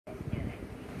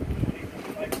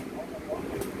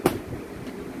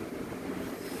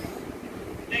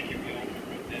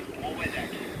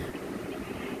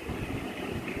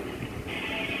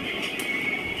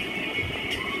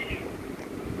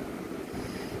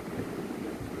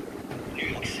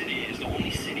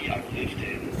lived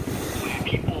in where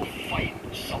people fight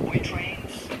subway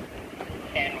trains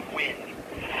and win.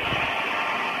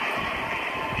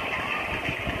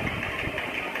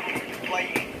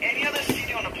 Like any other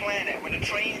city on the planet, when the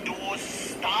train doors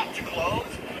start to close,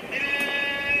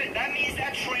 that means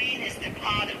that train is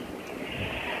departed.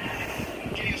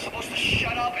 Okay, you're supposed to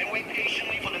shut up and wait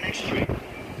patiently for the next train.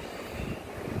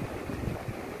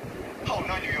 Oh,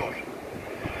 not New York.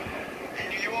 In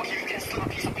New York, you can slip a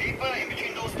piece of paper in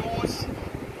between those doors.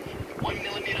 1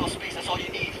 millimeter of space, that's all you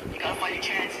need. You gotta find your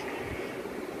chance.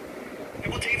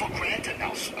 People take it for granted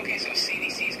now. Okay, so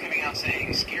CDC is coming out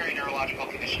saying scary neurological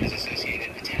condition is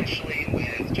associated potentially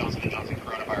with Johnson & Johnson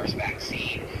coronavirus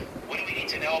vaccine. What do we need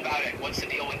to know about it? What's the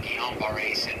deal with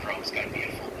Guillain-Barré syndrome? It's got to be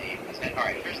a full name, isn't it? All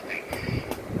right, here's the thing.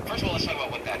 First of all, let's talk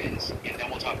about what that is, and then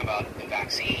we'll talk about the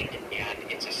vaccine and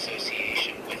its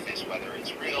association with this, whether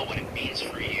it's real, what it means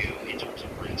for you in terms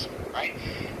of risk, right?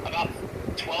 About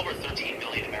 12 or 13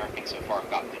 million Americans so far have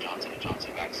gotten the Johnson &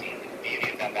 Johnson vaccine. The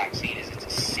beauty of that vaccine is it's a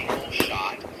single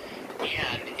shot,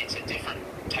 and it's a different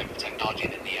type of technology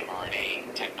than the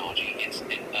mRNA technology. It's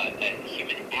a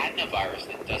human adenovirus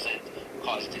that doesn't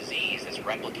cause disease, that's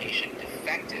replication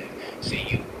defective. So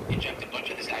you inject a bunch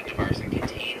of this adenovirus that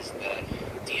contains the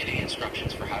DNA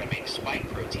instructions for how to make spike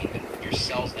protein that your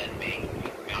cells then make,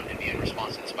 mount an immune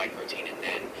response to the spike protein, and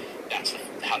then that's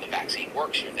how the vaccine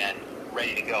works. You're then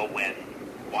ready to go when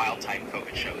wild-type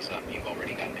COVID shows up. You've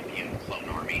already got an immune clone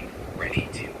army ready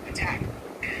to attack.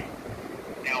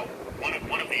 Now,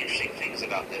 one of the interesting things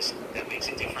about this that makes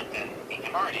it different than the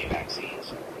mRNA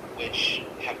vaccines, which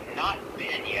have not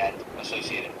been yet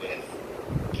associated with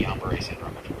Guillain-Barré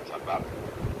syndrome, which we're going to talk about.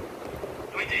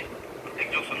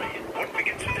 What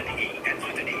begins with an E, ends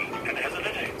with an E, and has a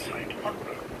letter inside?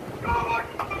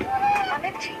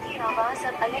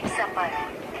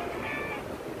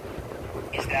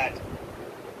 Is that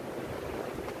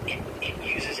it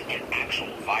uses an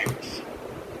actual virus.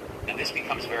 And this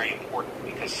becomes very important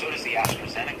because so does the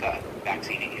AstraZeneca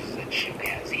vaccine. It uses a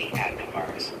chimpanzee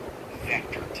adenovirus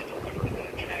vector to deliver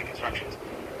the genetic instructions.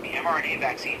 The mRNA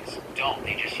vaccines don't.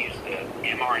 They just use the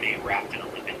mRNA wrapped in a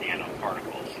lipid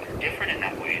nanoparticle. So they're different in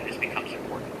that way, and this becomes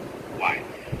important. Why?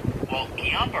 Well,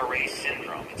 Guillain-Barré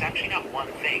syndrome, it's actually not one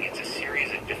thing. It's a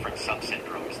series of different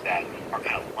subsyndromes that are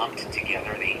kind of lumped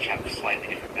together. They each have slightly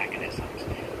different mechanisms.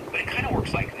 But it kind of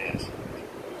works like this.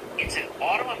 It's an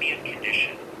autoimmune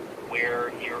condition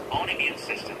where your own immune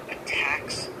system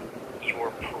attacks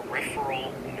your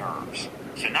peripheral nerves.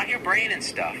 So not your brain and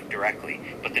stuff directly,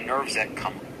 but the nerves that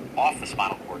come off the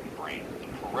spinal cord and brain, the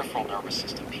peripheral nervous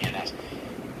system, PNS.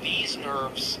 These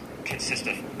nerves consist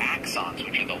of axons,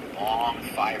 which are the long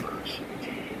fibers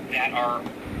that are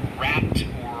wrapped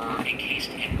or encased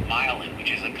in myelin,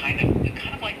 which is a kind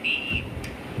of like the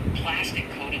plastic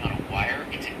coating on a wire.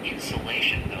 It's an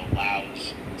insulation that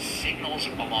allows signals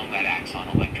along that axon,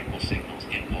 electrical signals,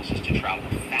 impulses to travel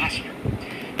faster.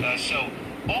 So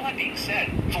all that being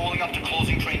said, Rolling up to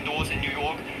closing train doors in New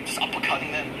York, just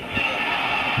uppercutting them.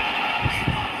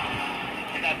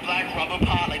 And that black rubber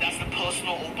part, like that's the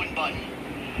personal open button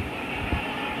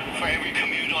for every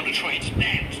commuter on the train.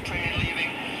 Bam, this train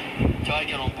leaving. Try to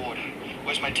get on board.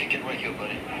 Where's my ticket? Right here,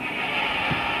 buddy.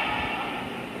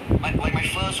 Like my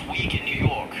first week in New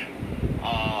York,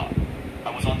 I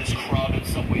was on this crowded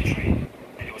subway train,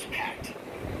 and it was packed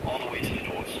all the way to the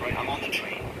doors, right? I'm on the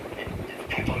train, and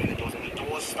it's packed all the way to the doors, and the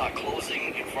doors start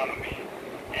closing in front of me.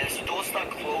 And as the doors start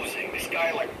closing, this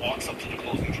guy like walks up to the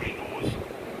closing train doors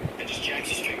and just jams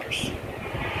his fingers.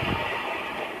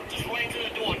 Just right into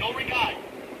the door, no regard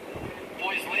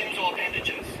for his limbs or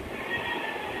appendages.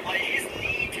 Like his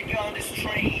need to get on this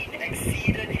train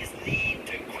exceeded his need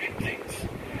to grip things.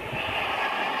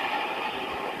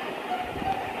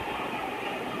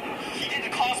 He did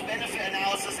the cost-benefit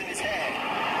analysis in his head.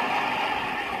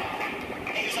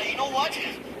 And he was like, you know what?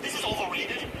 This is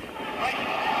overrated, right?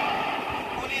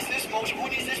 Who needs this motion? Who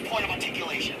needs this point of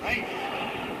articulation, right?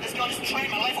 Let's go on this train,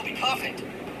 my life will be perfect.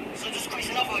 So just creates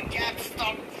enough of a gap to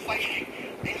stop fighting.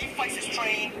 And he fights his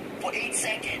train for 8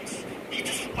 seconds. He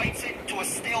just fights it to a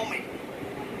stalemate.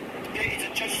 Okay, it's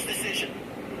a judge's decision.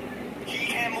 He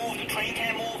can't move, the train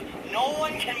can't move, no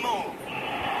one can move.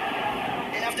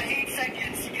 And after 8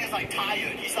 seconds, he gets like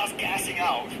tired, he starts gassing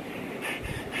out.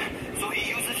 So he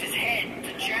uses his head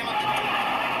to jam up the door.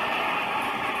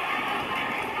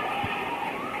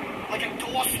 Like a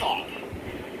doorstop.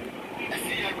 As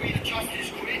he readjusts his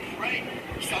grip, right?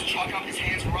 He starts chalking up his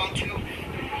hands around too.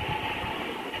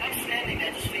 And I'm standing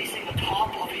there just facing the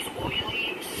top of his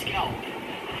oily scalp.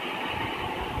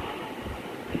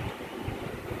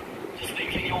 Just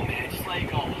thinking, yo man, just let it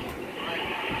go. Right?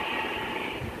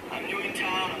 I'm new in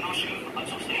town, I'm not sure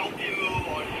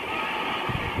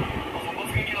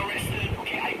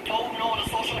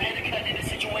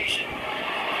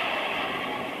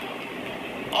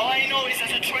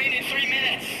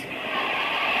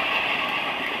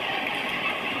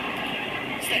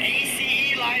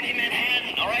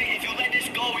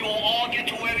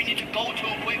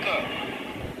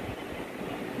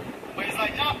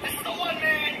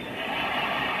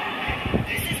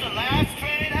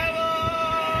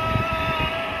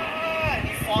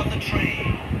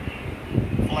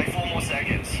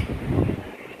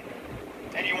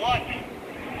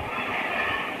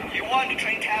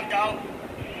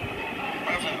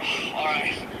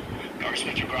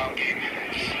respect your ground game.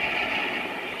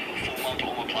 Full mount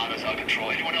over platters out of control.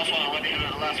 Anyone else want to run in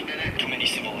at the last minute? Too many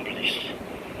civil liberties.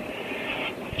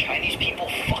 Chinese people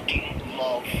fucking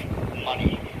love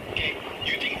money. Okay,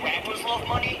 you think rappers love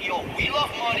money? Yo, we love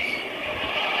money.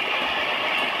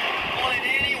 More than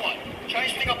anyone.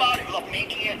 Chinese thing about it, we love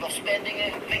making it, we love spending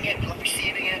it, we love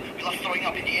receiving it, we love throwing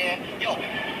up in the air. Yo,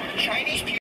 Chinese people